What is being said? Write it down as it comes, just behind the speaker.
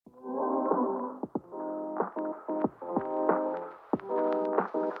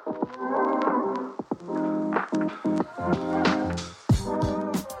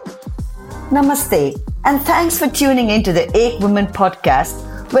Namaste, and thanks for tuning into the EkWomen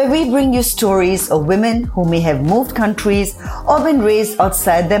podcast, where we bring you stories of women who may have moved countries or been raised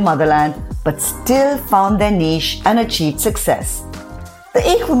outside their motherland but still found their niche and achieved success. The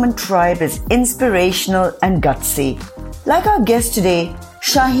EkWomen tribe is inspirational and gutsy. Like our guest today,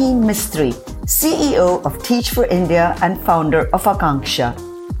 Shaheen Mistri, CEO of Teach for India and founder of Akanksha.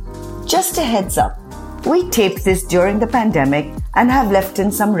 Just a heads up, we taped this during the pandemic and have left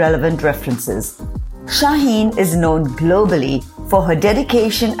in some relevant references. Shaheen is known globally for her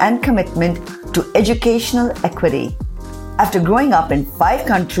dedication and commitment to educational equity. After growing up in 5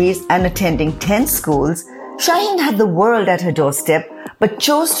 countries and attending 10 schools, Shaheen had the world at her doorstep but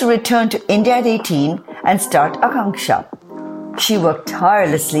chose to return to India at 18 and start Akanksha. She worked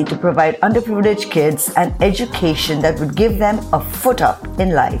tirelessly to provide underprivileged kids an education that would give them a foot up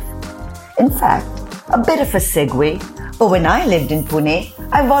in life. In fact, a bit of a segue, but when I lived in Pune,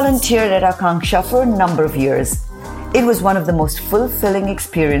 I volunteered at Akanksha for a number of years. It was one of the most fulfilling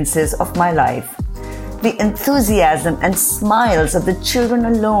experiences of my life. The enthusiasm and smiles of the children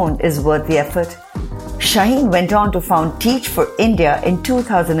alone is worth the effort. Shaheen went on to found Teach for India in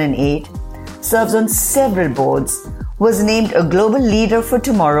 2008, serves on several boards, was named a global leader for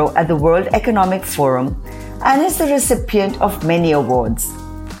tomorrow at the World Economic Forum, and is the recipient of many awards.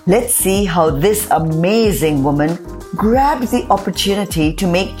 Let's see how this amazing woman grabbed the opportunity to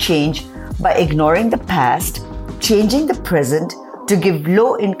make change by ignoring the past, changing the present to give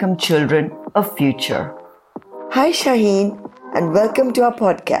low-income children a future. Hi Shaheen, and welcome to our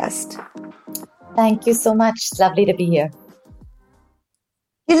podcast. Thank you so much. It's lovely to be here.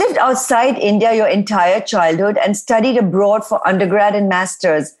 You lived outside India your entire childhood and studied abroad for undergrad and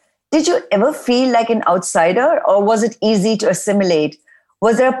masters. Did you ever feel like an outsider, or was it easy to assimilate?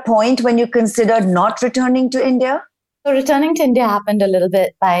 Was there a point when you considered not returning to India? So returning to India happened a little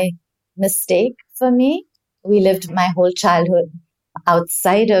bit by mistake for me. We lived my whole childhood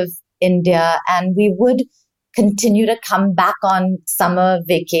outside of India, and we would continue to come back on summer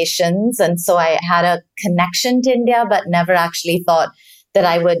vacations. And so I had a connection to India, but never actually thought that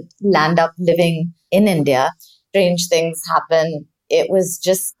I would land up living in India. Strange things happen. It was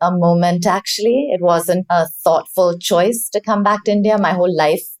just a moment, actually. It wasn't a thoughtful choice to come back to India. My whole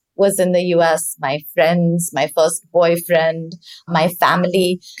life was in the US. My friends, my first boyfriend, my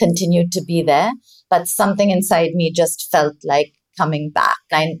family continued to be there. But something inside me just felt like coming back.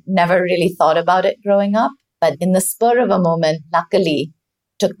 I never really thought about it growing up, but in the spur of a moment, luckily,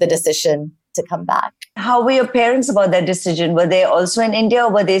 took the decision to come back. How were your parents about that decision? Were they also in India,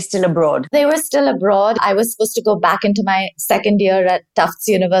 or were they still abroad? They were still abroad. I was supposed to go back into my second year at Tufts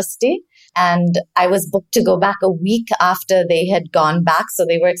University, and I was booked to go back a week after they had gone back. So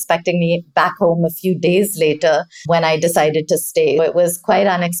they were expecting me back home a few days later when I decided to stay. It was quite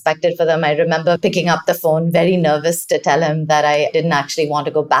unexpected for them. I remember picking up the phone, very nervous, to tell him that I didn't actually want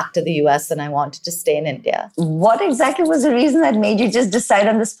to go back to the US and I wanted to stay in India. What exactly was the reason that made you just decide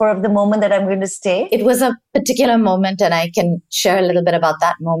on the spur of the moment that I'm going to stay? It was a particular moment, and I can share a little bit about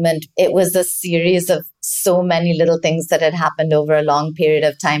that moment. It was a series of so many little things that had happened over a long period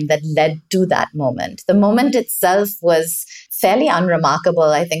of time that led to that moment. The moment itself was fairly unremarkable.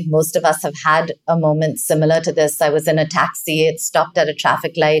 I think most of us have had a moment similar to this. I was in a taxi, it stopped at a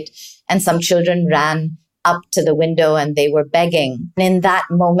traffic light, and some children ran up to the window and they were begging. And in that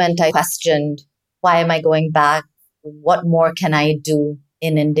moment, I questioned, why am I going back? What more can I do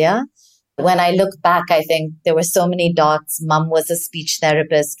in India? When I look back, I think there were so many dots. Mom was a speech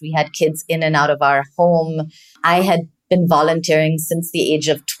therapist. We had kids in and out of our home. I had been volunteering since the age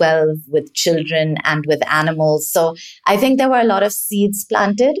of 12 with children and with animals. So I think there were a lot of seeds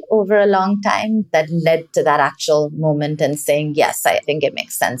planted over a long time that led to that actual moment and saying, yes, I think it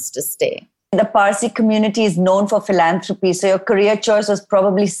makes sense to stay. The Parsi community is known for philanthropy, so your career choice was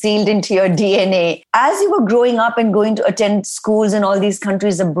probably sealed into your DNA. As you were growing up and going to attend schools in all these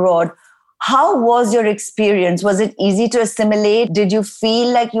countries abroad, how was your experience? Was it easy to assimilate? Did you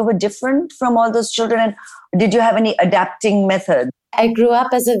feel like you were different from all those children? And did you have any adapting method? I grew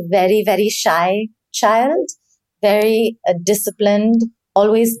up as a very, very shy child, very disciplined,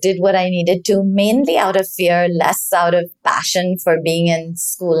 always did what I needed to, mainly out of fear, less out of passion for being in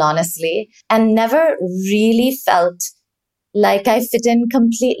school, honestly, and never really felt like I fit in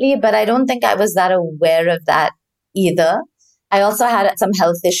completely. But I don't think I was that aware of that either. I also had some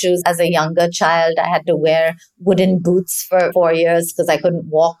health issues as a younger child. I had to wear wooden boots for 4 years because I couldn't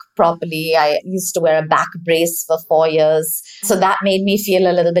walk properly. I used to wear a back brace for 4 years. So that made me feel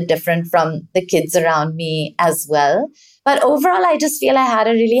a little bit different from the kids around me as well. But overall, I just feel I had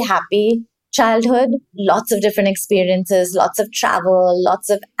a really happy childhood, lots of different experiences, lots of travel, lots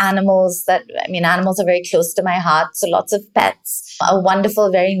of animals animals are very close to my heart. So lots of pets, a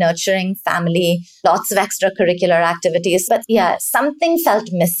wonderful, very nurturing family, lots of extracurricular activities. But yeah, something felt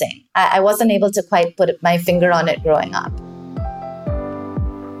missing. I wasn't able to quite put my finger on it growing up.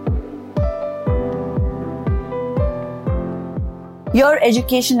 Your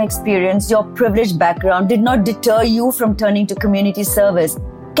education experience, your privileged background did not deter you from turning to community service.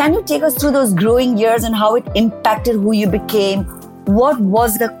 Can you take us through those growing years and how it impacted who you became? What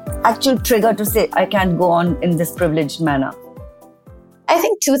was the actual trigger to say, I can't go on in this privileged manner? I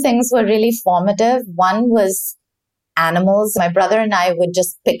think two things were really formative. One was animals. My brother and I would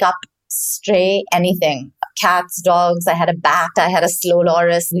just pick up stray anything. Cats, dogs. I had a bat. I had a slow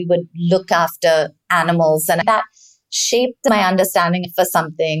loris. We would look after animals. And that shaped my understanding for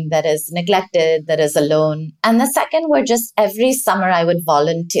something that is neglected, that is alone. And the second were just every summer I would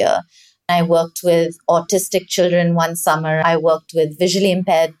volunteer. I worked with autistic children one summer. I worked with visually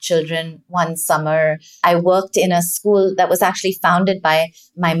impaired children one summer. I worked in a school that was actually founded by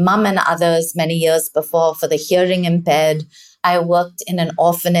my mom and others many years before for the hearing impaired. I worked in an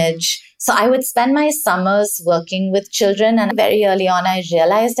orphanage. So I would spend my summers working with children. And very early on, I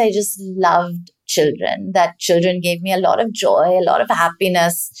realized I just loved children, that children gave me a lot of joy, a lot of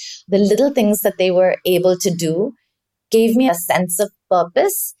happiness. The little things that they were able to do gave me a sense of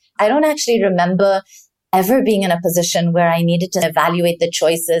purpose. I don't actually remember ever being in a position where I needed to evaluate the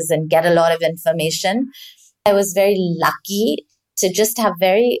choices and get a lot of information. I was very lucky to just have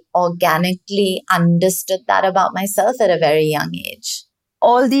very organically understood that about myself at a very young age.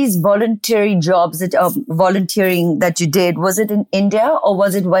 All these voluntary jobs volunteering that you did, was it in India or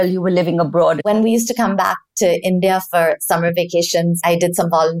was it while you were living abroad? When we used to come back to India for summer vacations, I did some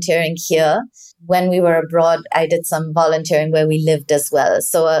volunteering here. When we were abroad, I did some volunteering where we lived as well.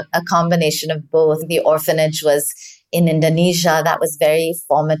 So a combination of both. The orphanage was in Indonesia. That was very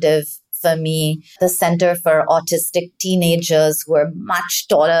formative for me. The Center for Autistic Teenagers were much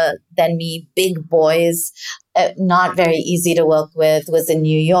taller than me, big boys, not very easy to work with, was in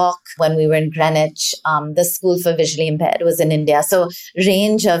New York when we were in Greenwich. The School for Visually Impaired was in India. So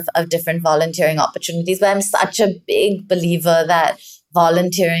range of different volunteering opportunities. But I'm such a big believer that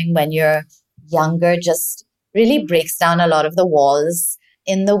volunteering when you're younger just really breaks down a lot of the walls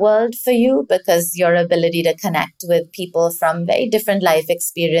in the world for you, because your ability to connect with people from very different life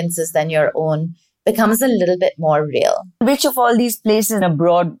experiences than your own becomes a little bit more real. Which of all these places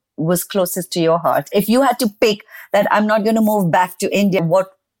abroad was closest to your heart? If you had to pick that I'm not going to move back to India,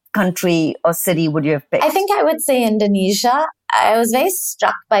 what country or city would you have picked? I think I would say Indonesia. I was very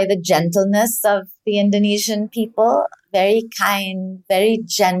struck by the gentleness of the Indonesian people. Very kind, very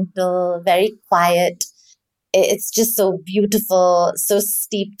gentle, very quiet. It's just so beautiful, so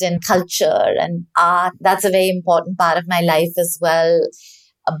steeped in culture and art. That's a very important part of my life as well.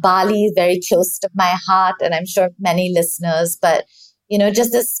 Bali, very close to my heart, and I'm sure many listeners, but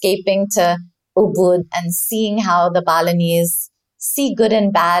just escaping to Ubud and seeing how the Balinese see good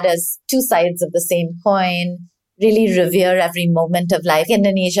and bad as two sides of the same coin, really revere every moment of life.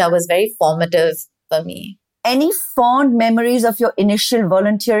 Indonesia was very formative for me. Any fond memories of your initial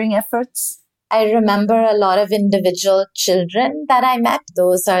volunteering efforts? I remember a lot of individual children that I met.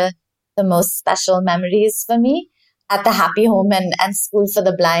 Those are the most special memories for me. At the Happy Home and School for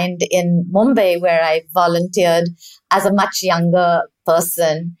the Blind in Mumbai, where I volunteered as a much younger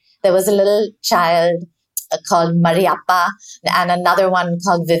person, there was a little child called Mariappa and another one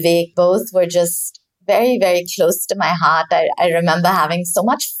called Vivek. Both were just very, very close to my heart. I remember having so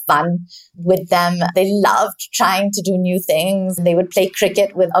much fun with them. They loved trying to do new things. They would play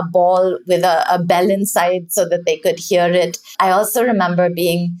cricket with a ball with a bell inside so that they could hear it. I also remember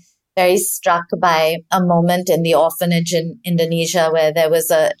being very struck by a moment in the orphanage in Indonesia where there was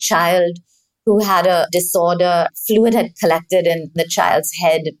a child who had a disorder. Fluid had collected in the child's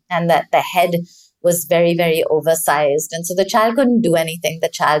head, and that the head was very, very oversized. And so the child couldn't do anything. The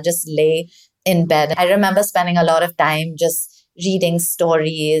child just lay in bed. I remember spending a lot of time just reading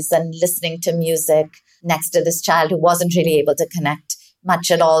stories and listening to music next to this child who wasn't really able to connect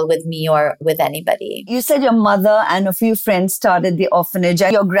much at all with me or with anybody. You said your mother and a few friends started the orphanage.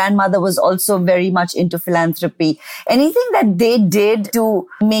 Your grandmother was also very much into philanthropy. Anything that they did to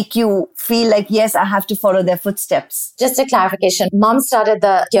make you feel like, yes, I have to follow their footsteps? Just a clarification. Mom started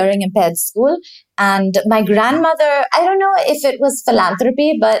the hearing impaired school, and my grandmother, I don't know if it was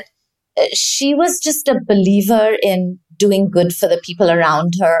philanthropy, but she was just a believer in doing good for the people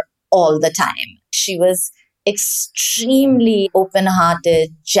around her all the time. She was extremely open-hearted,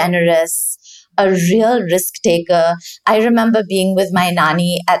 generous, a real risk taker. I remember being with my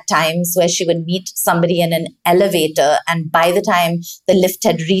nanny at times where she would meet somebody in an elevator, and by the time the lift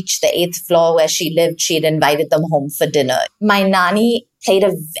had reached the 8th floor where she lived, she had invited them home for dinner. My nanny played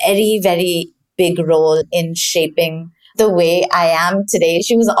a very, very big role in shaping the way I am today.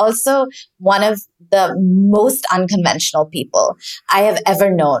 She was also one of the most unconventional people I have ever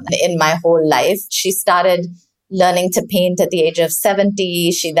known in my whole life. She started learning to paint at the age of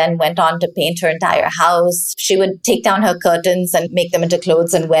 70. She then went on to paint her entire house. She would take down her curtains and make them into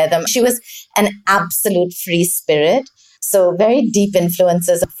clothes and wear them. She was an absolute free spirit. So very deep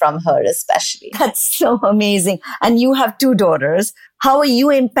influences from her especially. That's so amazing. And you have 2 daughters. How are you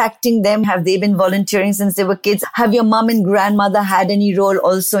impacting them? Have they been volunteering since they were kids? Have your mom and grandmother had any role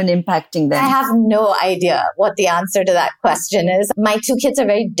also in impacting them? I have no idea what the answer to that question is. My 2 kids are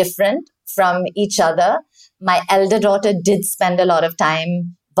very different from each other. My elder daughter did spend a lot of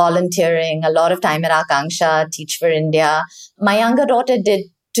time volunteering, a lot of time at Akanksha, Teach for India. My younger daughter did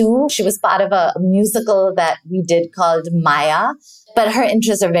too. She was part of a musical that we did called Maya, but her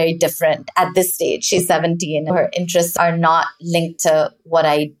interests are very different at this stage. She's 17. Her interests are not linked to what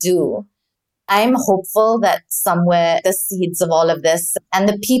I do. I'm hopeful that somewhere the seeds of all of this and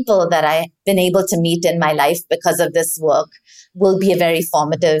the people that I've been able to meet in my life because of this work will be a very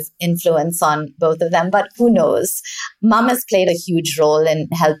formative influence on both of them. But who knows? Mom has played a huge role in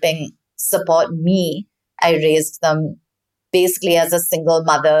helping support me. I raised them basically as a single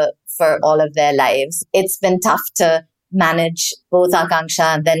mother for all of their lives. It's been tough to manage both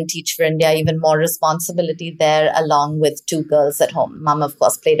Akanksha and then Teach for India, even more responsibility there along with 2 girls at home. Mom, of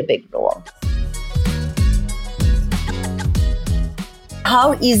course, played a big role.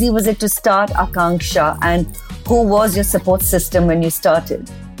 How easy was it to start Akanksha, and who was your support system when you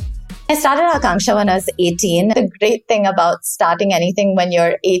started? I started Akanksha when I was 18. The great thing about starting anything when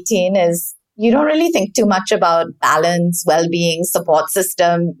you're 18 is you don't really think too much about balance, well-being, support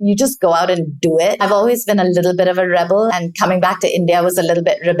system. You just go out and do it. I've always been a little bit of a rebel, and coming back to India was a little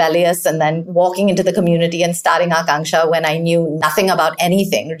bit rebellious, and then walking into the community and starting Akanksha when I knew nothing about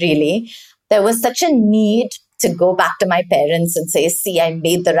anything really. There was such a need to go back to my parents and say, see, I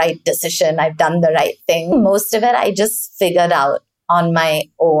made the right decision. I've done the right thing. Most of it I just figured out on my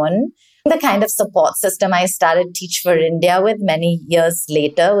own. The kind of support system I started Teach for India with many years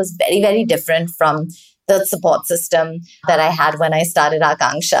later was very, very different from the support system that I had when I started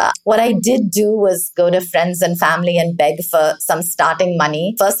Akanksha. What I did do was go to friends and family and beg for some starting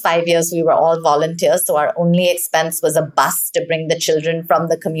money. First 5 years, we were all volunteers, so our only expense was a bus to bring the children from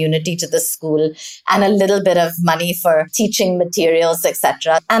the community to the school and a little bit of money for teaching materials,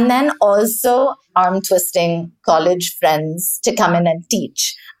 etc. And then also arm-twisting college friends to come in and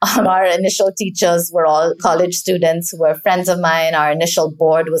teach. Our initial teachers were all college students who were friends of mine. Our initial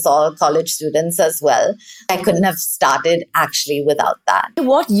board was all college students as well. I couldn't have started actually without that.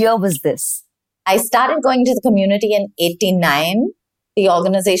 What year was this? I started going to the community in 89. The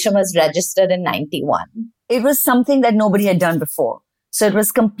organization was registered in 91. It was something that nobody had done before. So it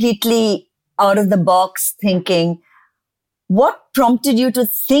was completely out of the box thinking. What prompted you to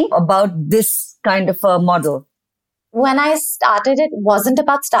think about this kind of a model? When I started, it wasn't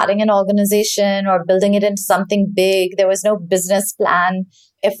about starting an organization or building it into something big. There was no business plan.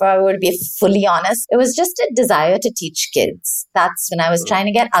 If I were to be fully honest, it was just a desire to teach kids. That's when I was trying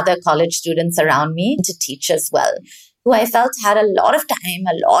to get other college students around me to teach as well, who I felt had a lot of time,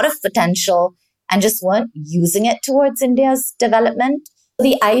 a lot of potential, and just weren't using it towards India's development.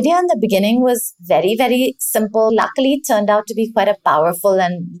 The idea in the beginning was very, very simple. Luckily, it turned out to be quite a powerful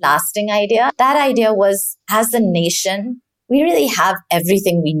and lasting idea. That idea was, as a nation, we really have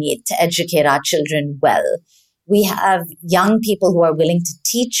everything we need to educate our children well. We have young people who are willing to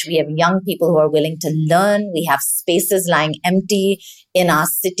teach. We have young people who are willing to learn. We have spaces lying empty in our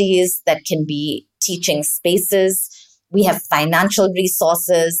cities that can be teaching spaces. We have financial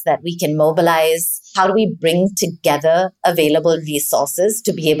resources that we can mobilize. How do we bring together available resources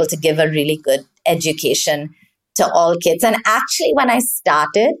to be able to give a really good education to all kids? And actually, when I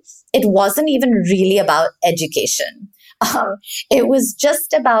started, it wasn't even really about education. It was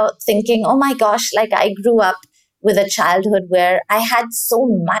just about thinking, oh my gosh, like I grew up with a childhood where I had so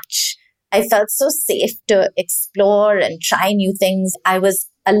much. I felt so safe to explore and try new things. I was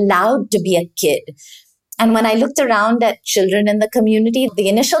allowed to be a kid. And when I looked around at children in the community, the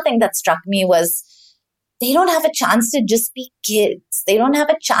initial thing that struck me was they don't have a chance to just be kids. They don't have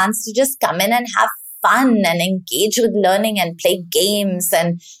a chance to just come in and have fun and engage with learning and play games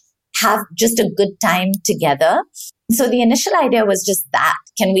and have just a good time together. So the initial idea was just that.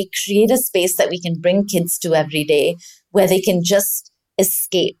 Can we create a space that we can bring kids to every day where they can just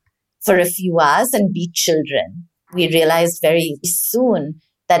escape for a few hours and be children. We realized very soon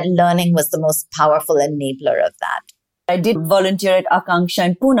that learning was the most powerful enabler of that. I did volunteer at Akanksha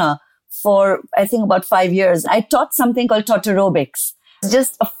in Pune for, I think, about 5 years. I taught something called Totorobics. It's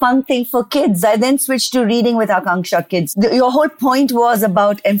just a fun thing for kids. I then switched to reading with Akanksha kids. Your whole point was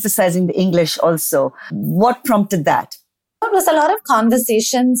about emphasizing the English also. What prompted that? It was a lot of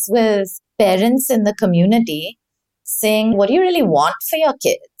conversations with parents in the community saying, what do you really want for your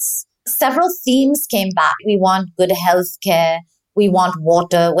kids? Several themes came back. We want good health care. We want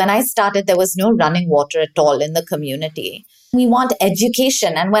water. When I started, there was no running water at all in the community. We want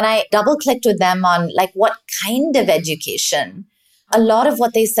education. And when I double-clicked with them on like what kind of education, a lot of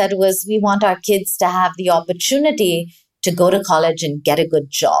what they said was, we want our kids to have the opportunity to go to college and get a good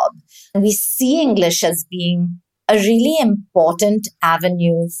job. And we see English as being a really important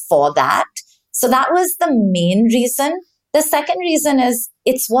avenue for that. So that was the main reason. The second reason is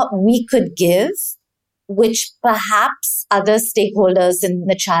it's what we could give, which perhaps other stakeholders in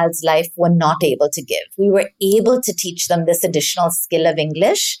the child's life were not able to give. We were able to teach them this additional skill of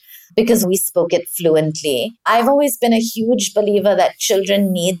English because we spoke it fluently. I've always been a huge believer that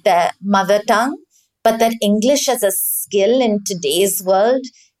children need their mother tongue, but that English as a skill in today's world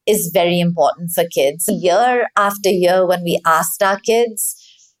is very important for kids. Year after year, when we asked our kids,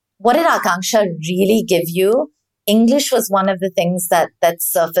 what did Akanksha really give you? English was one of the things that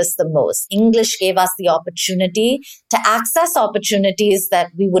surfaced the most. English gave us the opportunity to access opportunities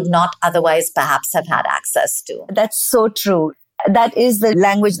that we would not otherwise perhaps have had access to. That's so true. That is the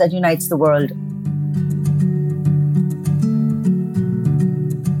language that unites the world.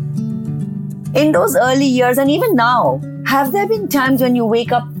 In those early years and even now, have there been times when you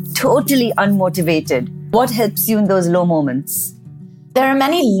wake up totally unmotivated? What helps you in those low moments? There are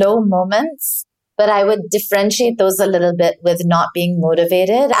many low moments, but I would differentiate those a little bit with not being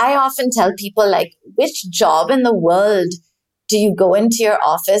motivated. I often tell people, like, which job in the world do you go into your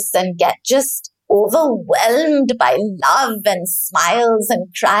office and get just overwhelmed by love and smiles and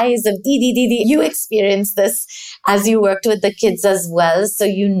cries of dee, dee, dee, dee? You experienced this as you worked with the kids as well, so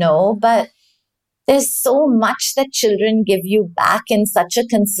you know, but there's so much that children give you back in such a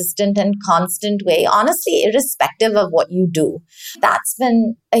consistent and constant way, honestly, irrespective of what you do. That's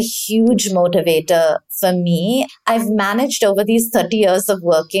been a huge motivator for me. I've managed over these 30 years of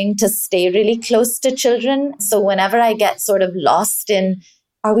working to stay really close to children. So whenever I get sort of lost in,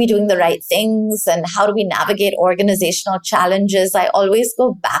 are we doing the right things and how do we navigate organizational challenges, I always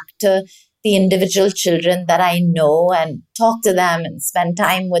go back to the individual children that I know and talk to them and spend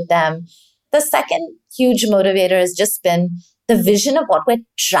time with them. The second huge motivator has just been the vision of what we're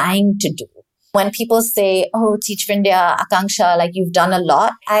trying to do. When people say, oh, Teach for India, Akanksha, like you've done a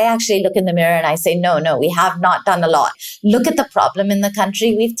lot, I actually look in the mirror and I say, no, we have not done a lot. Look at the problem in the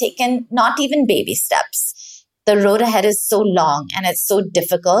country. We've taken not even baby steps. The road ahead is so long and it's so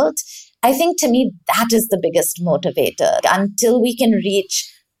difficult. I think to me, that is the biggest motivator. Until we can reach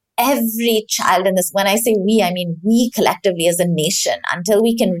every child in this, when I say we, I mean we collectively as a nation, until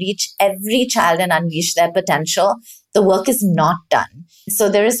we can reach every child and unleash their potential, the work is not done. So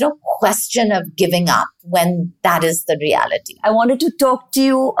there is no question of giving up when that is the reality. I wanted to talk to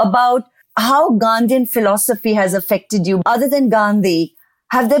you about how Gandhian philosophy has affected you. Other than Gandhi,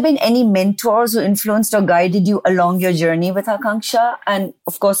 have there been any mentors who influenced or guided you along your journey with Akanksha and,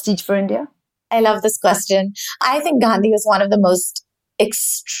 of course, Teach for India? I love this question. I think Gandhi was one of the most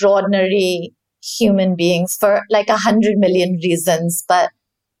extraordinary human beings for like 100 million reasons, but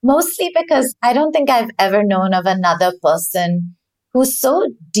mostly because I don't think I've ever known of another person who so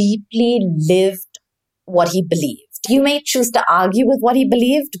deeply lived what he believed. You may choose to argue with what he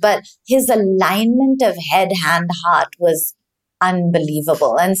believed, but his alignment of head, hand, heart was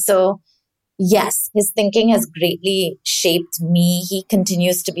unbelievable. And so, yes, his thinking has greatly shaped me. He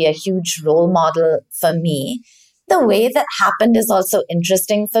continues to be a huge role model for me. The way that happened is also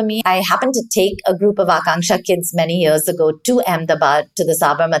interesting for me. I happened to take a group of Akanksha kids many years ago to Ahmedabad, to the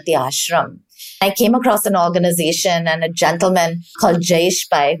Sabarmati ashram. I came across an organization and a gentleman called Jayesh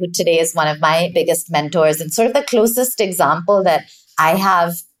Pai, who today is one of my biggest mentors and sort of the closest example that I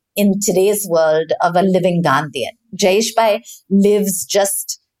have in today's world of a living Gandhian. Jayesh Pai lives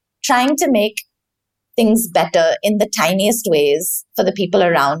just trying to make things better in the tiniest ways for the people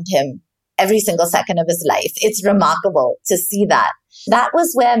around him every single second of his life. It's remarkable to see that. That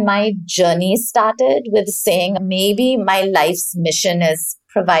was where my journey started, with saying maybe my life's mission is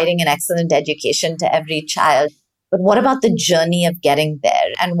providing an excellent education to every child. But what about the journey of getting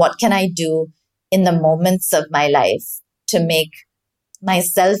there? And what can I do in the moments of my life to make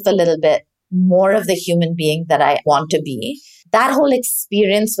myself a little bit more of the human being that I want to be? that whole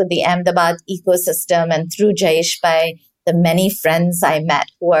experience with the Ahmedabad ecosystem and through Jayesh by the many friends I met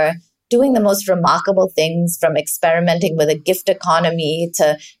who are doing the most remarkable things, from experimenting with a gift economy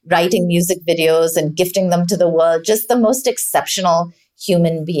to writing music videos and gifting them to the world, just the most exceptional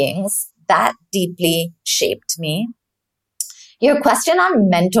human beings. That deeply shaped me. Your question on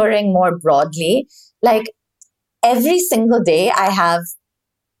mentoring more broadly, like every single day I have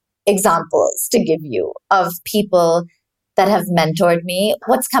examples to give you of people that have mentored me.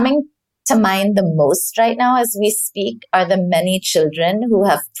 What's coming to mind the most right now as we speak are the many children who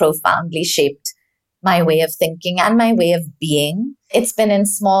have profoundly shaped my way of thinking and my way of being. It's been in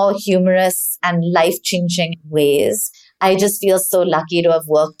small, humorous, and life-changing ways. I just feel so lucky to have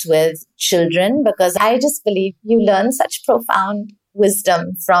worked with children because I just believe you learn such profound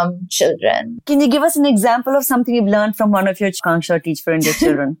wisdom from children. Can you give us an example of something you've learned from one of your Kangsha Teach for India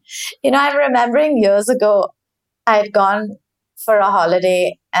children? I'm remembering years ago, I had gone for a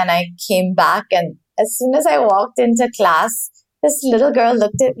holiday and I came back, and as soon as I walked into class, this little girl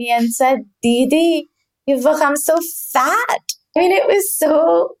looked at me and said, "Didi, you've become so fat." It was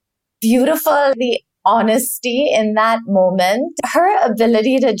so beautiful, the honesty in that moment, her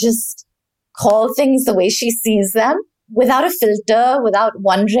ability to just call things the way she sees them without a filter, without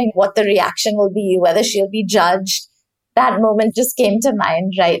wondering what the reaction will be, whether she'll be judged. That moment just came to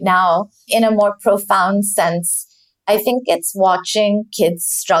mind right now in a more profound sense. I think it's watching kids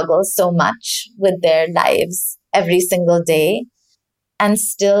struggle so much with their lives every single day and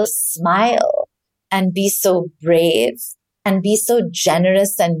still smile and be so brave and be so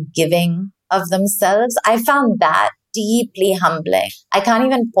generous and giving of themselves. I found that deeply humbling. I can't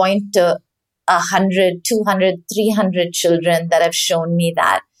even point to 100, 200, 300 children that have shown me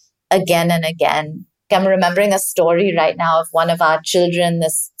that again and again. I'm remembering a story right now of one of our children.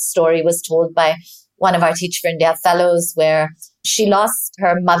 This story was told by one of our Teach for India fellows, where she lost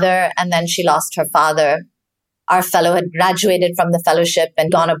her mother and then she lost her father. Our fellow had graduated from the fellowship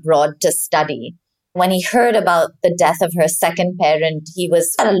and gone abroad to study. When he heard about the death of her second parent, he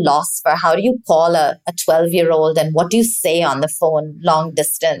was at a loss for how do you call a 12-year-old and what do you say on the phone long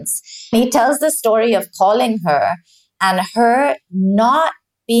distance. And he tells the story of calling her and her not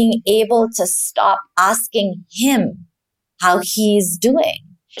being able to stop asking him how he's doing.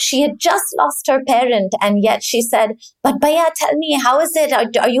 She had just lost her parent, and yet she said, "But Bhaiya, tell me, how is it?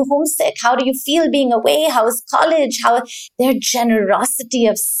 Are you homesick? How do you feel being away? How is college?" Their generosity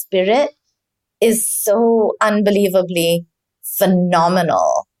of spirit is so unbelievably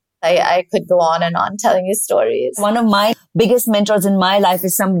phenomenal. I could go on and on telling you stories. One of my biggest mentors in my life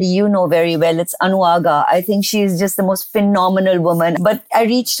is somebody you know very well. It's Anuaga. I think she is just the most phenomenal woman. But I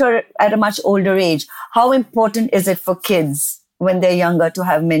reached her at a much older age. How important is it for kids when they're younger to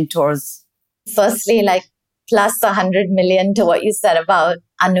have mentors? Firstly, plus 100 million to what you said about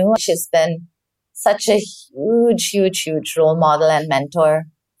Anu. She's been such a huge, huge, huge role model and mentor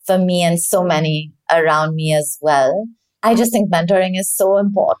for me and so many around me as well. I just think mentoring is so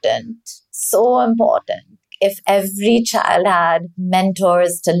important, so important. If every child had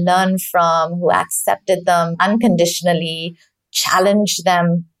mentors to learn from who accepted them unconditionally, challenged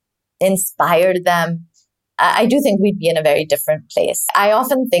them, inspired them, I do think we'd be in a very different place. I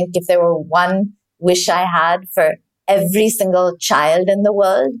often think if there were one wish I had for every single child in the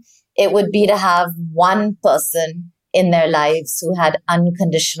world, it would be to have one person in their lives who had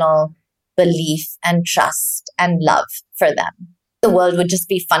unconditional belief and trust and love for them. The world would just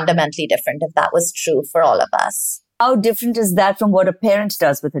be fundamentally different if that was true for all of us. How different is that from what a parent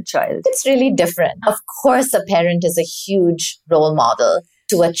does with a child? It's really different. Of course, a parent is a huge role model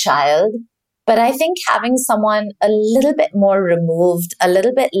to a child. But I think having someone a little bit more removed, a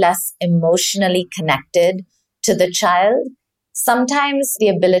little bit less emotionally connected to the child, sometimes the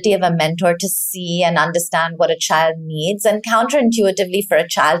ability of a mentor to see and understand what a child needs, and counterintuitively for a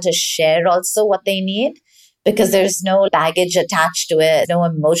child to share also what they need, because there's no baggage attached to it, no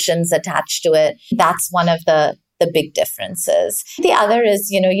emotions attached to it. That's one of the big differences. The other is,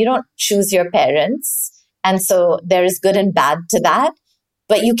 you don't choose your parents. And so there is good and bad to that,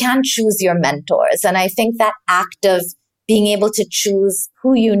 but you can choose your mentors. And I think that act of being able to choose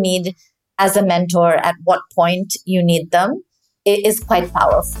who you need as a mentor, at what point you need them, it is quite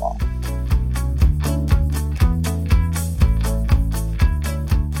powerful.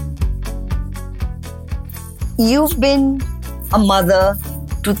 You've been a mother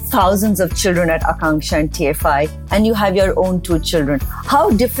to thousands of children at Akanksha and TFI, and you have your own 2 children. How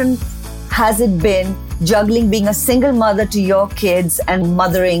different has it been juggling being a single mother to your kids and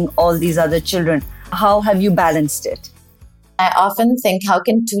mothering all these other children? How have you balanced it? I often think, how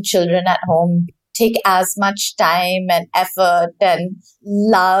can 2 children at home take as much time and effort and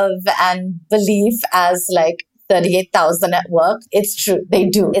love and belief as like 38,000 at work? It's true. They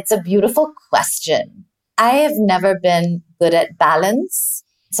do. It's a beautiful question. I have never been good at balance.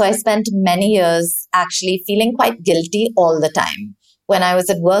 So I spent many years actually feeling quite guilty all the time. When I was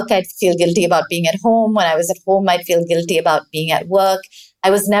at work, I'd feel guilty about being at home. When I was at home, I'd feel guilty about being at work. I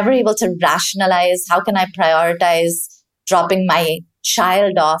was never able to rationalize how can I prioritize dropping my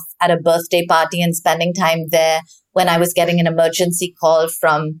child off at a birthday party and spending time there when I was getting an emergency call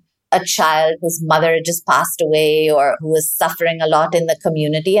from a child whose mother had just passed away or who was suffering a lot in the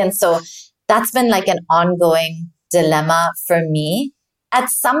community. And so that's been like an ongoing dilemma for me. At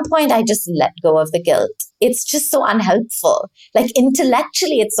some point, I just let go of the guilt. It's just so unhelpful. Like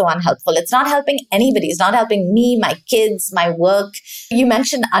intellectually, it's so unhelpful. It's not helping anybody. It's not helping me, my kids, my work. You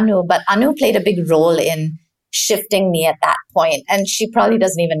mentioned Anu, but Anu played a big role in shifting me at that point. And she probably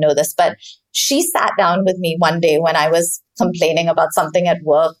doesn't even know this, but she sat down with me one day when I was complaining about something at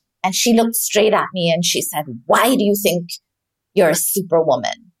work. And she looked straight at me and she said, "Why do you think you're a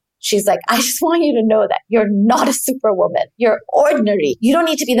superwoman?" She's like, "I just want you to know that you're not a superwoman. You're ordinary. You don't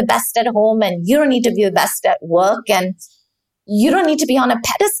need to be the best at home and you don't need to be the best at work. And you don't need to be on a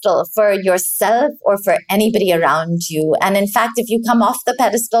pedestal for yourself or for anybody around you. And in fact, if you come off the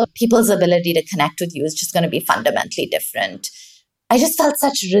pedestal, people's ability to connect with you is just going to be fundamentally different." I just felt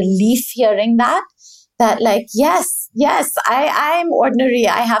such relief hearing that like, yes, I'm ordinary.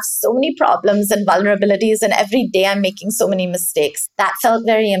 I have so many problems and vulnerabilities, and every day I'm making so many mistakes. That felt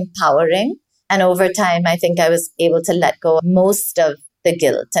very empowering. And over time, I think I was able to let go of most of the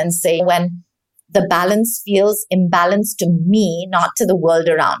guilt and say, when the balance feels imbalanced to me, not to the world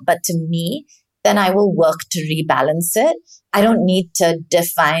around, but to me, then I will work to rebalance it. I don't need to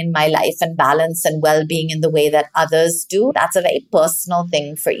define my life and balance and well-being in the way that others do. That's a very personal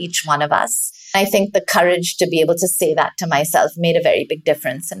thing for each one of us. I think the courage to be able to say that to myself made a very big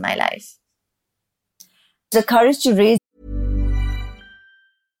difference in my life. The courage to raise.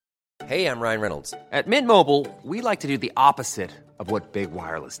 Hey, I'm Ryan Reynolds. At Mint Mobile, we like to do the opposite of what Big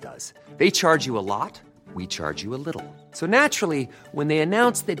Wireless does. They charge you a lot. We charge you a little. So naturally, when they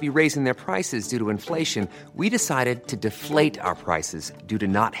announced they'd be raising their prices due to inflation, we decided to deflate our prices due to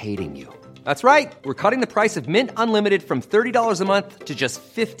not hating you. That's right. We're cutting the price of Mint Unlimited from $30 a month to just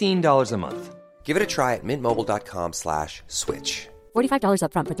 $15 a month. Give it a try at mintmobile.com/switch. $45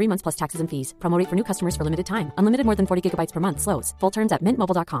 up front for 3 months plus taxes and fees. Promo rate for new customers for limited time. Unlimited more than 40 gigabytes per month. Slows full terms at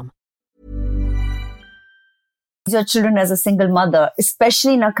mintmobile.com. Your children as a single mother,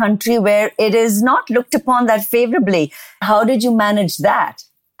 especially in a country where it is not looked upon that favorably. How did you manage that?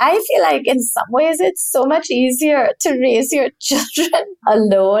 I feel like in some ways it's so much easier to raise your children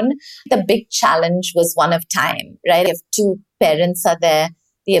alone. The big challenge was one of time, right? If two parents are there,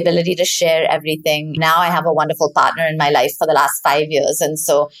 the ability to share everything. Now I have a wonderful partner in my life for the last 5 years. And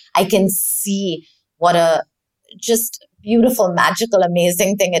so I can see what a just beautiful, magical,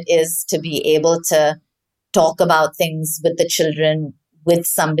 amazing thing it is to be able to talk about things with the children, with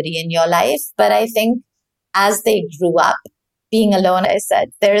somebody in your life. But I think as they grew up, being alone, I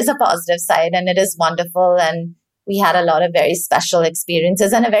said, there is a positive side and it is wonderful. And we had a lot of very special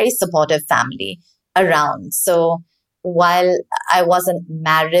experiences and a very supportive family around. So while I wasn't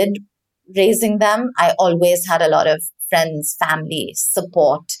married raising them, I always had a lot of friends, family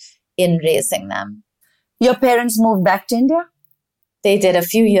support in raising them. Your parents moved back to India? They did a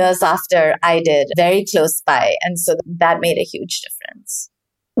few years after I did, very close by. And so that made a huge difference.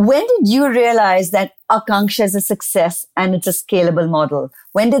 When did you realize that Akanksha is a success and it's a scalable model?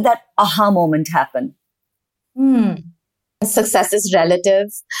 When did that aha moment happen? Success is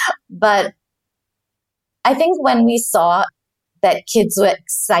relative, but I think when we saw that kids were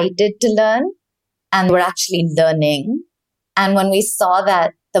excited to learn and were actually learning, and when we saw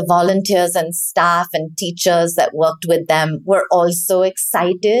that the volunteers and staff and teachers that worked with them were also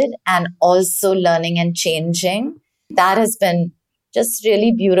excited and also learning and changing, that has been just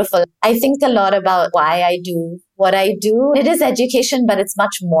really beautiful. I think a lot about why I do what I do. It is education, but it's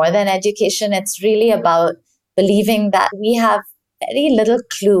much more than education. It's really about believing that we have very little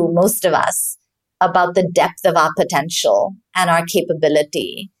clue, most of us, about the depth of our potential and our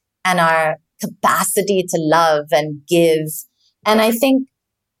capability and our capacity to love and give. And I think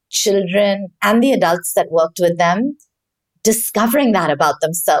children and the adults that worked with them, discovering that about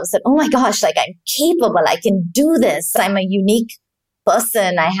themselves, that, oh my gosh, like I'm capable, I can do this. I'm a unique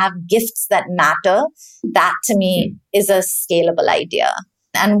person. I have gifts that matter. That to me is a scalable idea.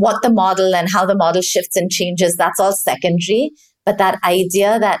 And what the model and how the model shifts and changes, that's all secondary. But that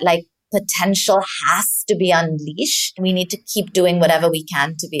idea that like potential has to be unleashed. We need to keep doing whatever we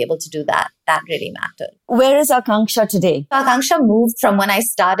can to be able to do that. That really mattered. Where is Akanksha today? Akanksha moved from when I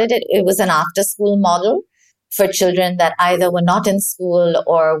started it. It was an after-school model for children that either were not in school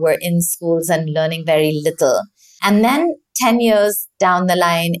or were in schools and learning very little. And then 10 years down the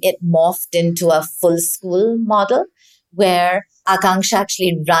line, it morphed into a full school model where Akanksha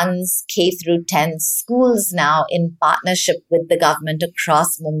actually runs K through 10 schools now in partnership with the government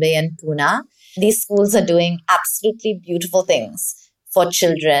across Mumbai and Pune. These schools are doing absolutely beautiful things for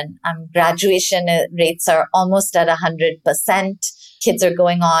children. Graduation rates are almost at 100%. Kids are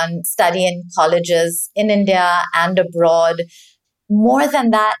going on study in colleges in India and abroad. More than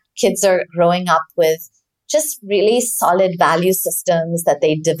that, kids are growing up with just really solid value systems that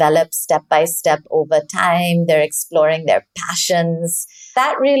they develop step by step over time. They're exploring their passions.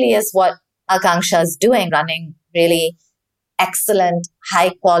 That really is what Akanksha is doing, running really excellent,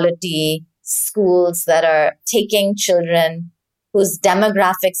 high quality schools that are taking children whose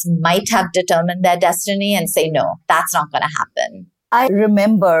demographics might have determined their destiny and say, no, that's not going to happen. I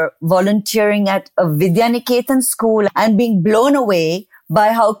remember volunteering at a Vidyaniketan school and being blown away by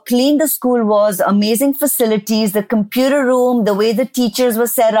how clean the school was, amazing facilities, the computer room, the way the teachers were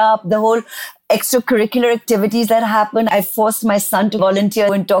set up, the whole extracurricular activities that happened. I forced my son to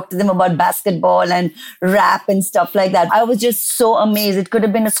volunteer and talk to them about basketball and rap and stuff like that. I was just so amazed. It could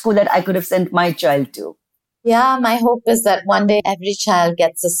have been a school that I could have sent my child to. Yeah, my hope is that one day every child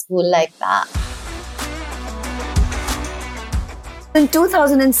gets a school like that. In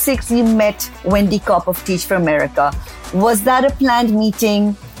 2006, you met Wendy Kopp of Teach for America. Was that a planned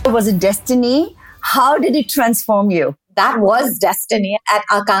meeting? Was it destiny? How did it transform you? That was destiny. At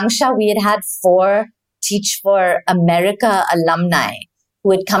Akanksha, we had 4 Teach for America alumni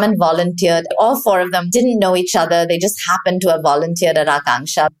who had come and volunteered. All 4 of them didn't know each other. They just happened to have volunteered at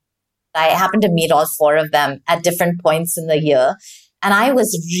Akanksha. I happened to meet all 4 of them at different points in the year. And I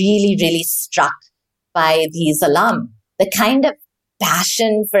was really, really struck by these alum. The kind of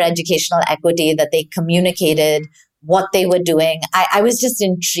passion for educational equity that they communicated, what they were doing. I was just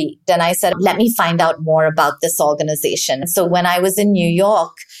intrigued. And I said, let me find out more about this organization. So when I was in New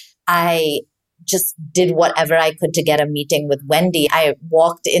York, I just did whatever I could to get a meeting with Wendy. I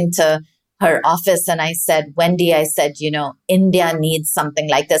walked into her office and I said, Wendy, I said, India needs something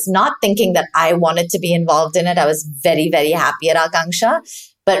like this. Not thinking that I wanted to be involved in it. I was very, very happy at Akanksha,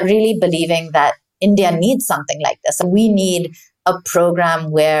 but really believing that India needs something like this. And we need a program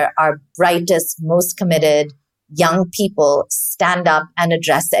where our brightest, most committed young people stand up and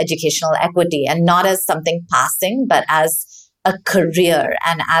address educational equity, and not as something passing, but as a career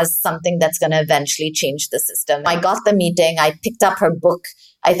and as something that's going to eventually change the system. I got the meeting. I picked up her book,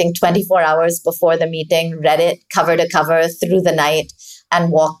 I think 24 hours before the meeting, read it cover to cover through the night,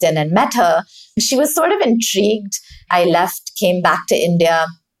 and walked in and met her. She was sort of intrigued. I left, came back to India,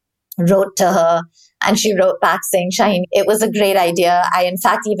 wrote to her, and she wrote back saying, Shaheen, it was a great idea. I, in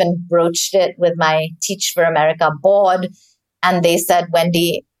fact, even broached it with my Teach for America board. And they said,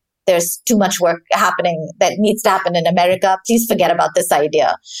 Wendy, there's too much work happening that needs to happen in America. Please forget about this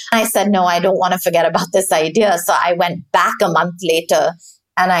idea. And I said, no, I don't want to forget about this idea. So I went back a month later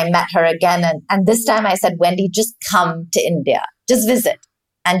and I met her again. And this time I said, Wendy, just come to India. Just visit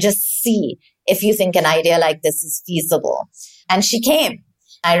and just see if you think an idea like this is feasible. And she came.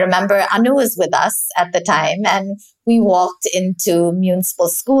 I remember Anu was with us at the time, and we walked into municipal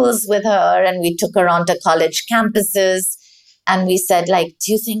schools with her, and we took her onto college campuses, and we said,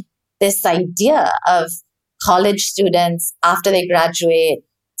 do you think this idea of college students after they graduate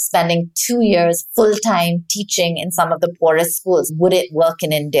spending 2 years full-time teaching in some of the poorest schools, would it work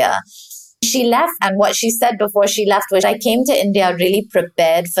in India? She left, and what she said before she left was, I came to India really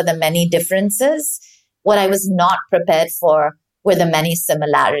prepared for the many differences. What I was not prepared for were the many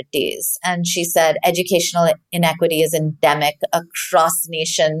similarities. And she said educational inequity is endemic across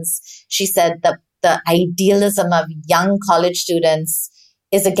nations. She said the idealism of young college students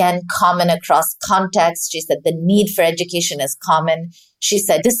is again common across contexts. She said the need for education is common. She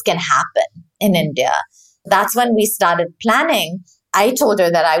said this can happen in India. That's when we started planning. I told her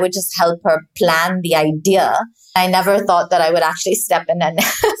that I would just help her plan the idea. I never thought that I would actually step in and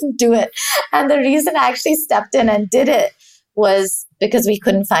do it. And the reason I actually stepped in and did it was because we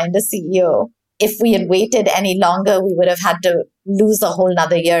couldn't find a CEO. If we had waited any longer, we would have had to lose a whole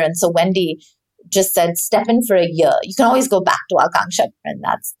nother year. And so Wendy just said, step in for a year. You can always go back to Akanksha. And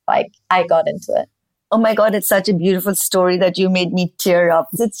that's why I got into it. Oh my God, it's such a beautiful story that you made me tear up.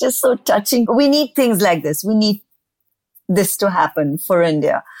 It's just so touching. We need things like this. We need this to happen for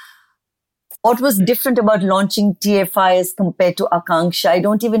India. What was different about launching TFI as compared to Akanksha? I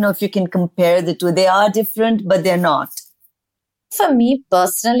don't even know if you can compare the two. They are different, but they're not. For me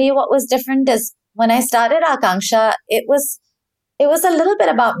personally, what was different is when I started Akanksha, it was a little bit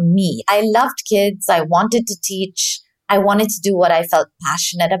about me. I loved kids. I wanted to teach. I wanted to do what I felt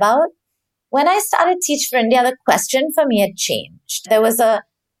passionate about. When I started Teach for India, the question for me had changed. There was a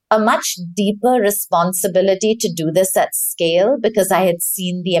much deeper responsibility to do this at scale because I had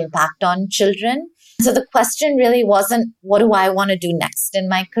seen the impact on children. So the question really wasn't, what do I want to do next in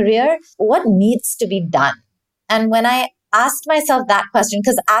my career? What needs to be done? And when I asked myself that question,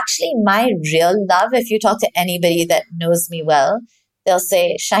 because actually my real love, if you talk to anybody that knows me well, they'll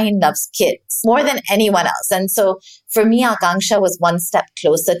say Shaheen loves kids more than anyone else. And so for me, Akanksha was one step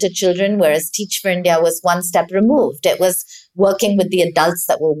closer to children, whereas Teach for India was one step removed. It was working with the adults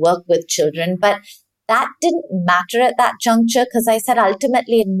that will work with children. But that didn't matter at that juncture because I said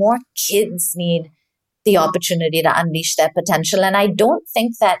ultimately more kids need the opportunity to unleash their potential. And I don't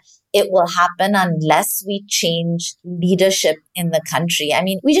think that it will happen unless we change leadership in the country. I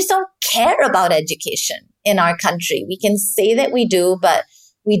mean, we just don't care about education in our country. We can say that we do, but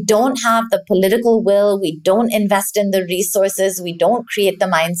we don't have the political will. We don't invest in the resources. We don't create the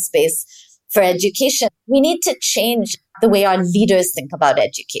mind space for education. We need to change the way our leaders think about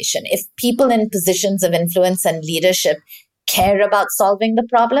education. If people in positions of influence and leadership care about solving the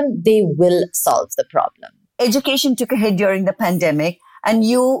problem, they will solve the problem. Education took a hit during the pandemic, and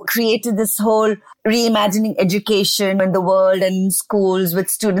you created this whole reimagining education in the world and schools with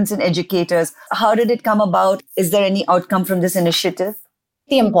students and educators. How did it come about? Is there any outcome from this initiative?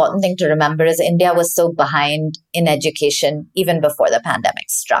 The important thing to remember is India was so behind in education even before the pandemic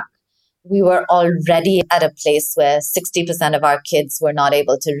struck. We were already at a place where 60% of our kids were not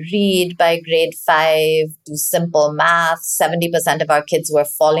able to read by grade 5, do simple math. 70% of our kids were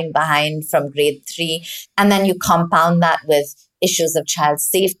falling behind from grade 3. And then you compound that with issues of child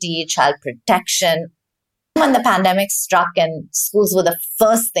safety, child protection. When the pandemic struck and schools were the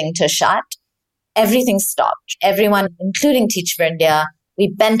first thing to shut, everything stopped. Everyone, including Teach for India,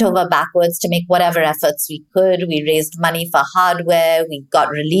 we bent over backwards to make whatever efforts we could. We raised money for hardware. We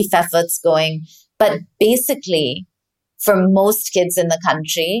got relief efforts going. But basically, for most kids in the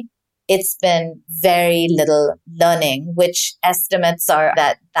country, it's been very little learning, which estimates are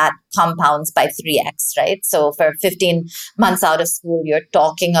that compounds by 3x, right? So for 15 months out of school, you're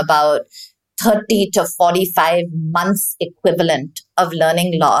talking about 30 to 45 months equivalent of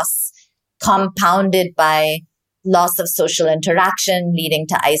learning loss, compounded by loss of social interaction, leading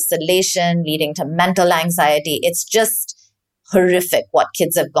to isolation, leading to mental anxiety. It's just horrific what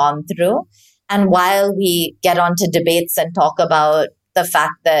kids have gone through. And while we get onto debates and talk about the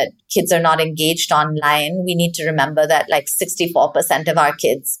fact that kids are not engaged online, we need to remember that like 64% of our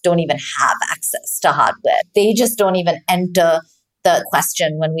kids don't even have access to hardware. They just don't even enter the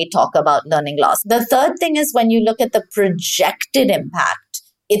question when we talk about learning loss. The third thing is when you look at the projected impact,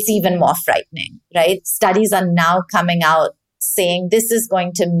 it's even more frightening, right? Studies are now coming out saying this is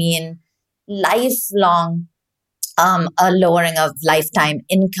going to mean lifelong a lowering of lifetime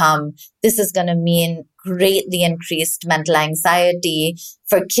income. This is going to mean greatly increased mental anxiety.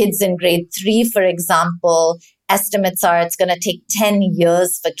 For kids in grade 3, for example, estimates are it's going to take 10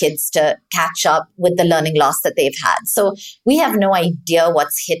 years for kids to catch up with the learning loss that they've had. So we have no idea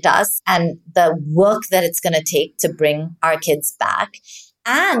what's hit us and the work that it's going to take to bring our kids back.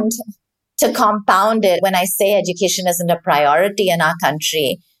 And to compound it, when I say education isn't a priority in our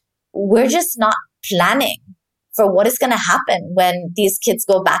country, we're just not planning for what is going to happen when these kids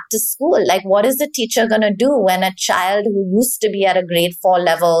go back to school. Like, what is the teacher going to do when a child who used to be at a grade 4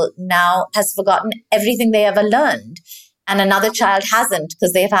 level now has forgotten everything they ever learned and another child hasn't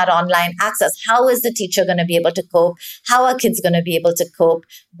because they've had online access? How is the teacher going to be able to cope? How are kids going to be able to cope?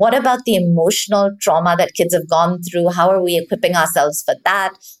 What about the emotional trauma that kids have gone through? How are we equipping ourselves for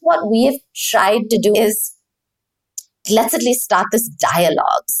that? What we have tried to do is let's at least start this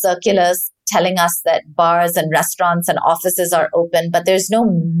dialogue. Circulars telling us that bars and restaurants and offices are open, but there's no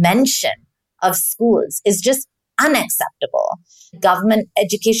mention of schools is just unacceptable. Government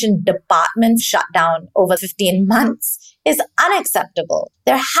education departments shut down over 15 months is unacceptable.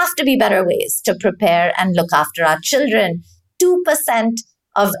 There have to be better ways to prepare and look after our children. 2%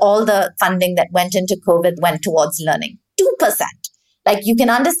 of all the funding that went into COVID went towards learning. 2%. Like, you can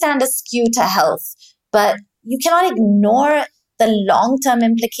understand a skew to health, but you cannot ignore the long-term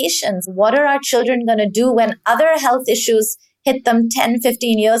implications. What are our children going to do when other health issues hit them 10,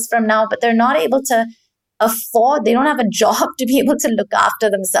 15 years from now, but they're not able to afford, they don't have a job to be able to look after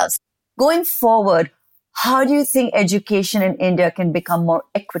themselves? Going forward, how do you think education in India can become more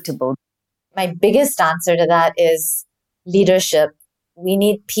equitable? My biggest answer to that is leadership. We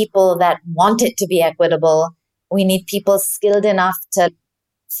need people that want it to be equitable. We need people skilled enough to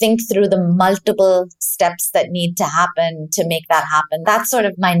think through the multiple steps that need to happen to make that happen. That's sort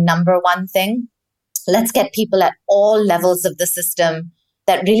of my number one thing. Let's get people at all levels of the system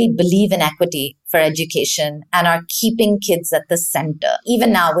that really believe in equity for education and are keeping kids at the center.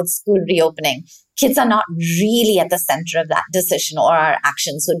 Even now with school reopening, kids are not really at the center of that decision, or our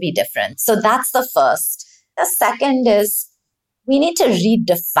actions would be different. So that's the first. The second is we need to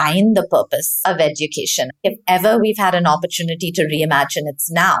redefine the purpose of education. If ever we've had an opportunity to reimagine,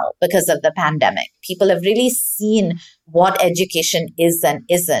 it's now because of the pandemic. People have really seen what education is and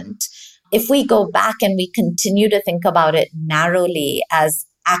isn't. If we go back and we continue to think about it narrowly as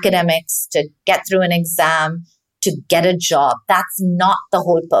academics to get through an exam, to get a job, that's not the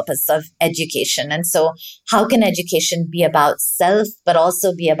whole purpose of education. And so how can education be about self, but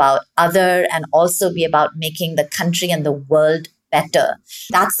also be about other, and also be about making the country and the world better?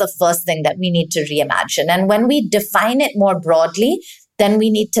 That's the first thing that we need to reimagine. And when we define it more broadly, then we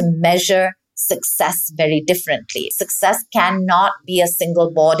need to measure success very differently. Success cannot be a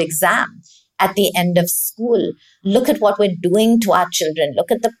single board exam at the end of school. Look at what we're doing to our children.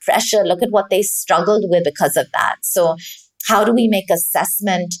 Look at the pressure. Look at what they struggled with because of that. So how do we make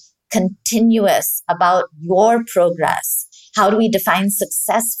assessment continuous about your progress? How do we define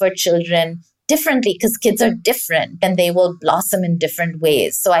success for children differently? Because kids are different and they will blossom in different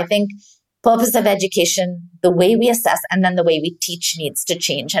ways. So I think purpose of education, the way we assess and then the way we teach needs to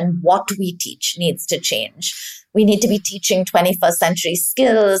change, and what we teach needs to change. We need to be teaching 21st century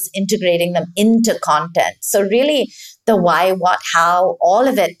skills, integrating them into content. So really the why, what, how, all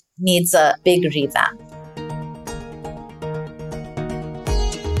of it needs a big revamp.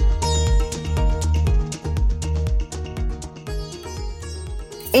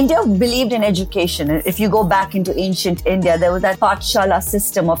 India believed in education. If you go back into ancient India, there was that Pathshala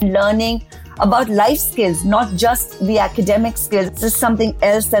system of learning about life skills, not just the academic skills. This is something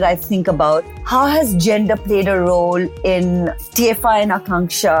else that I think about. How has gender played a role in TFI and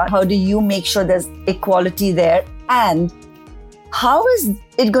Akanksha? How do you make sure there's equality there? And how is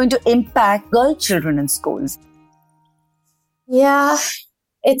it going to impact girl children in schools? Yeah,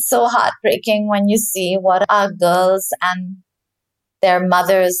 it's so heartbreaking when you see what our girls and their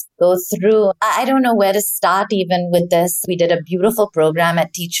mothers go through. I don't know where to start even with this. We did a beautiful program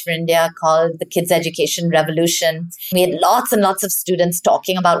at Teach for India called the Kids Education Revolution. We had lots and lots of students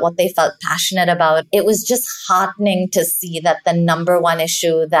talking about what they felt passionate about. It was just heartening to see that the number one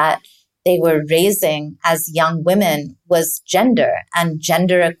issue that they were raising as young women was gender and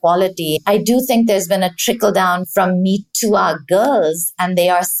gender equality. I do think there's been a trickle down from me to our girls, and they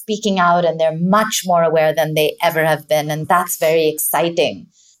are speaking out and they're much more aware than they ever have been. And that's very exciting.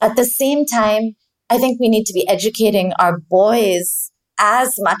 At the same time, I think we need to be educating our boys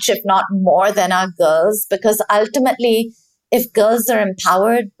as much, if not more, than our girls, because ultimately, if girls are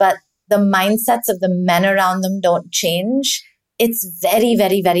empowered, but the mindsets of the men around them don't change, it's very,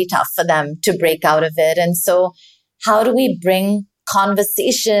 very, very tough for them to break out of it. And so how do we bring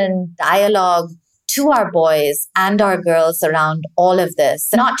conversation, dialogue to our boys and our girls around all of this?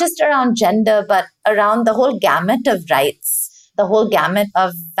 Not just around gender, but around the whole gamut of rights, the whole gamut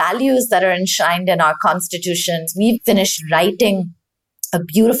of values that are enshrined in our constitutions. We've finished writing a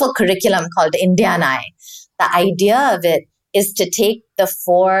beautiful curriculum called India and I. The idea of it is to take the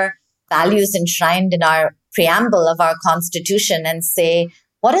 4 values enshrined in our preamble of our constitution and say,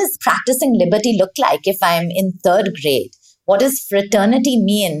 what does practicing liberty look like if I'm in 3rd grade? What does fraternity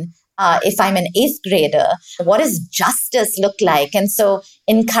mean if I'm an 8th grader? What does justice look like? And so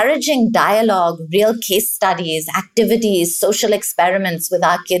encouraging dialogue, real case studies, activities, social experiments with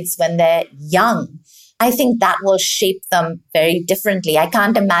our kids when they're young, I think that will shape them very differently. I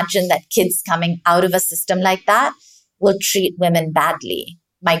can't imagine that kids coming out of a system like that will treat women badly.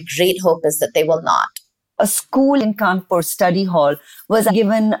 My great hope is that they will not. A school in Kanpur study hall was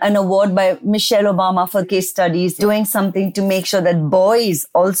given an award by Michelle Obama for case studies, doing something to make sure that boys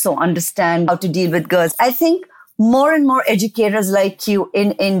also understand how to deal with girls. I think more and more educators like you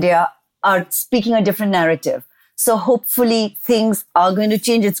in India are speaking a different narrative. So hopefully things are going to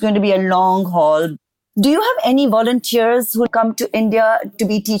change. It's going to be a long haul. Do you have any volunteers who come to India to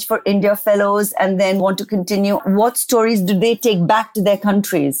be Teach for India fellows and then want to continue? What stories do they take back to their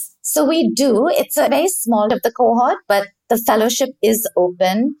countries? So we do. It's a very small of the cohort, but the fellowship is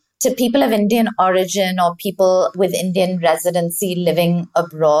open to people of Indian origin or people with Indian residency living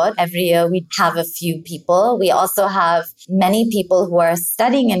abroad. Every year we have a few people. We also have many people who are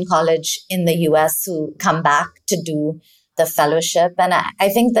studying in college in the US who come back to do the fellowship. And I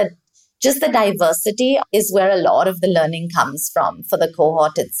think that just the diversity is where a lot of the learning comes from for the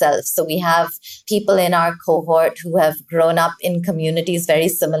cohort itself. So we have people in our cohort who have grown up in communities very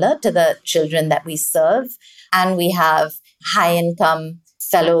similar to the children that we serve. And we have high income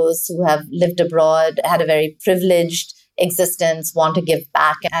fellows who have lived abroad, had a very privileged existence, want to give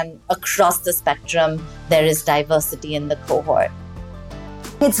back. And across the spectrum, there is diversity in the cohort.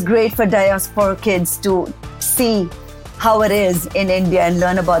 It's great for diaspora kids to see how it is in India and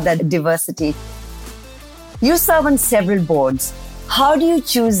learn about that diversity. You serve on several boards. How do you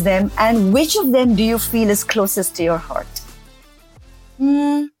choose them, and which of them do you feel is closest to your heart?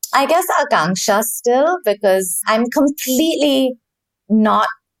 I guess Akanksha still, because I'm completely not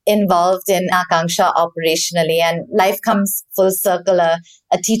involved in Akanksha operationally, and life comes full circle. A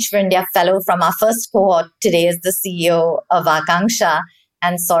Teach for India fellow from our first cohort today is the CEO of Akanksha,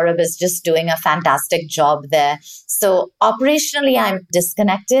 and Saurabh is just doing a fantastic job there. So operationally, I'm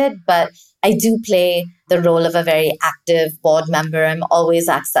disconnected, but I do play the role of a very active board member. I'm always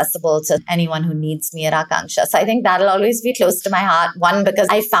accessible to anyone who needs me at Akanksha. So I think that'll always be close to my heart. One, because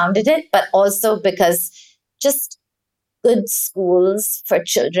I founded it, but also because just good schools for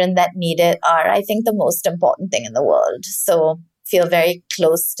children that need it are, I think, the most important thing in the world. So feel very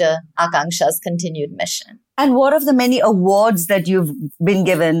close to Akanksha's continued mission. And what of the many awards that you've been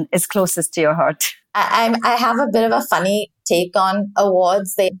given is closest to your heart? I have a bit of a funny take on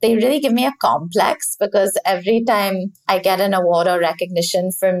awards. They really give me a complex, because every time I get an award or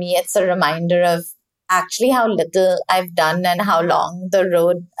recognition, for me, it's a reminder of actually how little I've done and how long the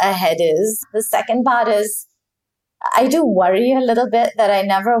road ahead is. The second part is I do worry a little bit that I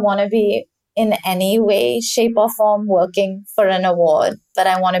never want to be in any way, shape or form working for an award, but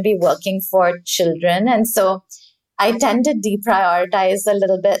I want to be working for children. And so I tend to deprioritize a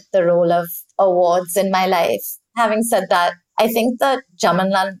little bit the role of awards in my life. Having said that, I think the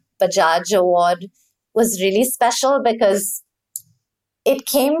Jamanlal Bajaj Award was really special because it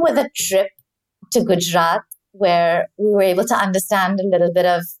came with a trip to Gujarat where we were able to understand a little bit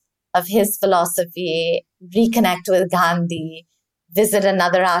of his philosophy, reconnect with Gandhi, visit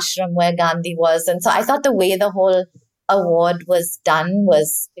another ashram where Gandhi was. And so I thought the way the whole award was done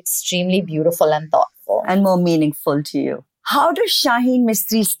was extremely beautiful and thoughtful. And more meaningful to you. How does Shaheen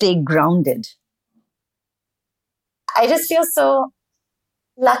Mistri stay grounded? I just feel so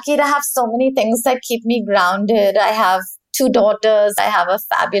lucky to have so many things that keep me grounded. I have 2 daughters. I have a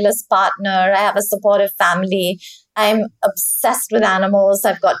fabulous partner. I have a supportive family. I'm obsessed with animals.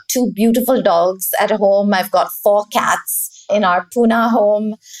 I've got 2 beautiful dogs at home. I've got 4 cats in our Pune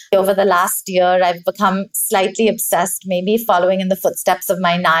home. Over the last year, I've become slightly obsessed, maybe following in the footsteps of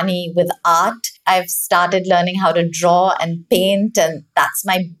my nani, with art. I've started learning how to draw and paint, and that's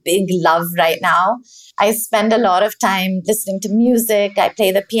my big love right now. I spend a lot of time listening to music. I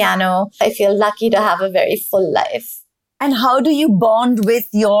play the piano. I feel lucky to have a very full life. And how do you bond with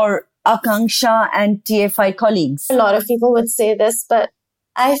your Akanksha and TFI colleagues? A lot of people would say this, but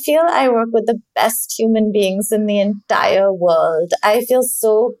I feel I work with the best human beings in the entire world. I feel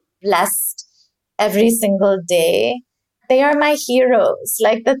so blessed every single day. They are my heroes.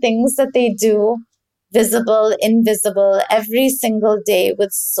 Like the things that they do, visible, invisible, every single day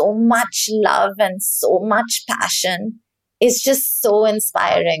with so much love and so much passion, is just so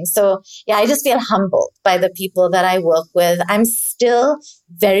inspiring. So yeah, I just feel humbled by the people that I work with. I'm still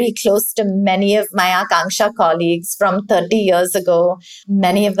very close to many of my Akanksha colleagues from 30 years ago.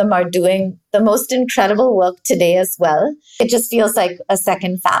 Many of them are doing the most incredible work today as well. It just feels like a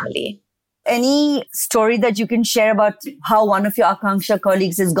second family. Any story that you can share about how one of your Akanksha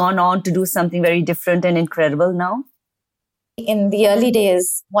colleagues has gone on to do something very different and incredible now? In the early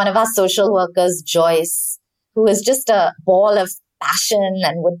days, one of our social workers, Joyce, who is just a ball of passion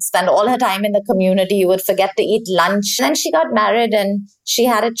and would spend all her time in the community, would forget to eat lunch. And then she got married and she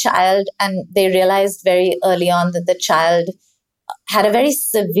had a child, and they realized very early on that the child had a very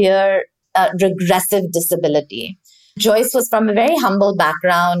severe regressive disability. Joyce was from a very humble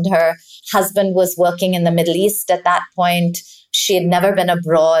background. Her husband was working in the Middle East at that point. She had never been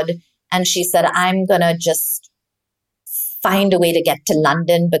abroad. And she said, I'm going to just find a way to get to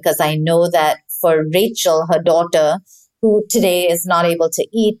London, because I know that for Rachel, her daughter, who today is not able to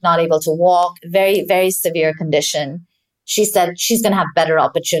eat, not able to walk, very, very severe condition, she said she's going to have better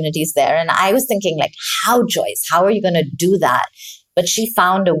opportunities there. And I was thinking, like, how, Joyce? How are you going to do that? But she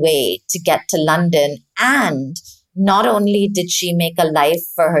found a way to get to London. And not only did she make a life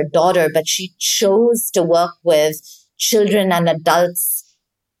for her daughter, but she chose to work with children and adults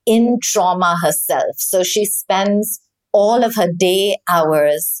in trauma herself. So she spends all of her day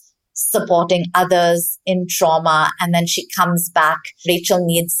hours supporting others in trauma. And then she comes back. Rachel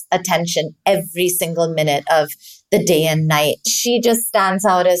needs attention every single minute of the day and night. She just stands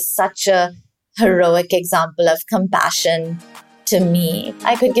out as such a heroic example of compassion to me.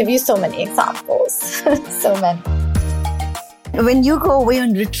 I could give you so many examples, so many. When you go away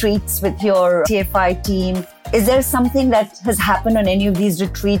on retreats with your TFI team, is there something that has happened on any of these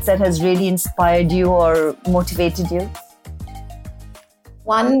retreats that has really inspired you or motivated you?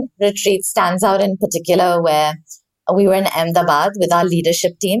 One retreat stands out in particular where we were in Ahmedabad with our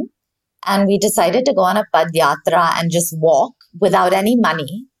leadership team, and we decided to go on a padyatra and just walk without any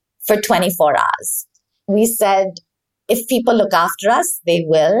money for 24 hours. We said, if people look after us, they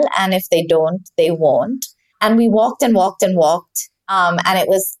will, and if they don't, they won't. And we walked and walked and walked, and it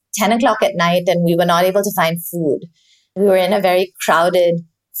was 10 o'clock at night and we were not able to find food. We were in a very crowded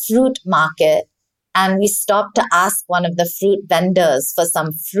fruit market, and we stopped to ask one of the fruit vendors for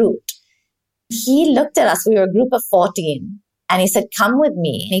some fruit. He looked at us. We were a group of 14, and he said, come with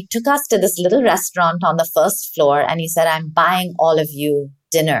me. And he took us to this little restaurant on the first floor, and he said, I'm buying all of you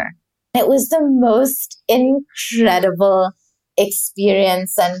dinner. It was the most incredible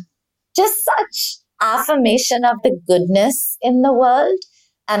experience and just such affirmation of the goodness in the world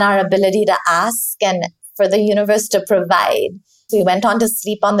and our ability to ask and for the universe to provide. We went on to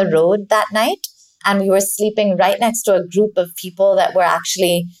sleep on the road that night, and we were sleeping right next to a group of people that were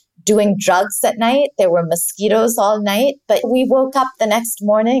actually doing drugs at night. There were mosquitoes all night, but we woke up the next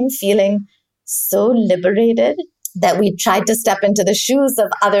morning feeling so liberated that we tried to step into the shoes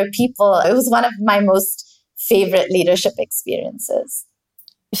of other people. It was one of my most favorite leadership experiences.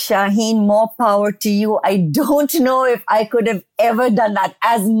 Shaheen, more power to you. I don't know if I could have ever done that.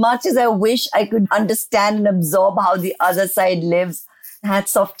 As much as I wish I could understand and absorb how the other side lives,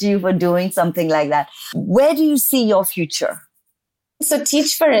 hats off to you for doing something like that. Where do you see your future? So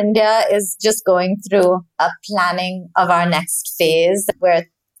Teach for India is just going through a planning of our next phase. We're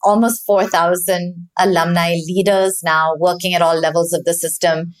almost 4,000 alumni leaders now working at all levels of the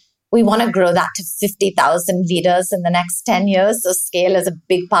system. We want to grow that to 50,000 leaders in the next 10 years. So scale is a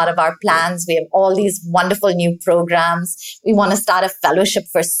big part of our plans. We have all these wonderful new programs. We want to start a fellowship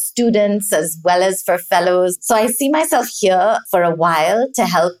for students as well as for fellows. So I see myself here for a while to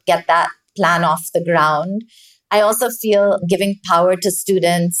help get that plan off the ground. I also feel giving power to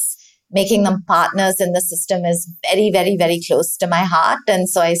students, making them partners in the system is very, very, very close to my heart. And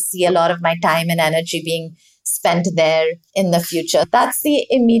so I see a lot of my time and energy being spent there in the future. That's the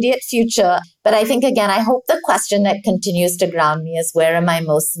immediate future. But I think, again, I hope the question that continues to ground me is, where am I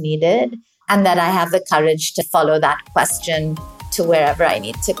most needed? And that I have the courage to follow that question to wherever I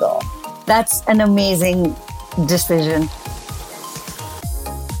need to go. That's an amazing decision.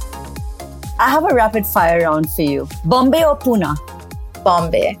 I have a rapid fire round for you. Bombay or Pune?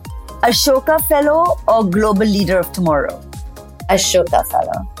 Bombay. Ashoka Fellow or Global Leader of Tomorrow? Ashoka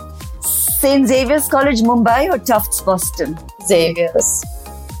Fellow. St. Xavier's College, Mumbai or Tufts, Boston? Xavier's.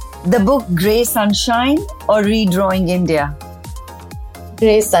 The book Grey Sunshine or Redrawing India?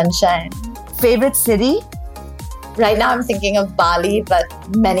 Grey Sunshine. Favorite city? Right now I'm thinking of Bali, but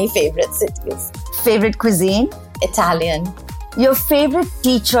many favorite cities. Favorite cuisine? Italian. Your favorite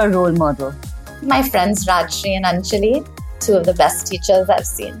teacher role model? My friends Rajshri and Anjali, two of the best teachers I've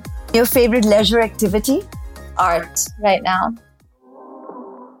seen. Your favorite leisure activity? Art right now.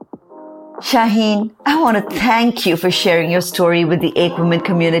 Shaheen, I want to thank you for sharing your story with the EkWomen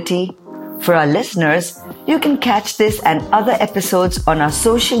community. For our listeners, you can catch this and other episodes on our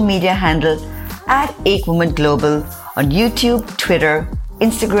social media handle at EkWomen Global on YouTube, Twitter,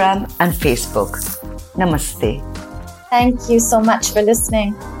 Instagram, and Facebook. Namaste. Thank you so much for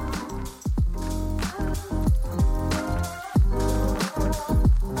listening.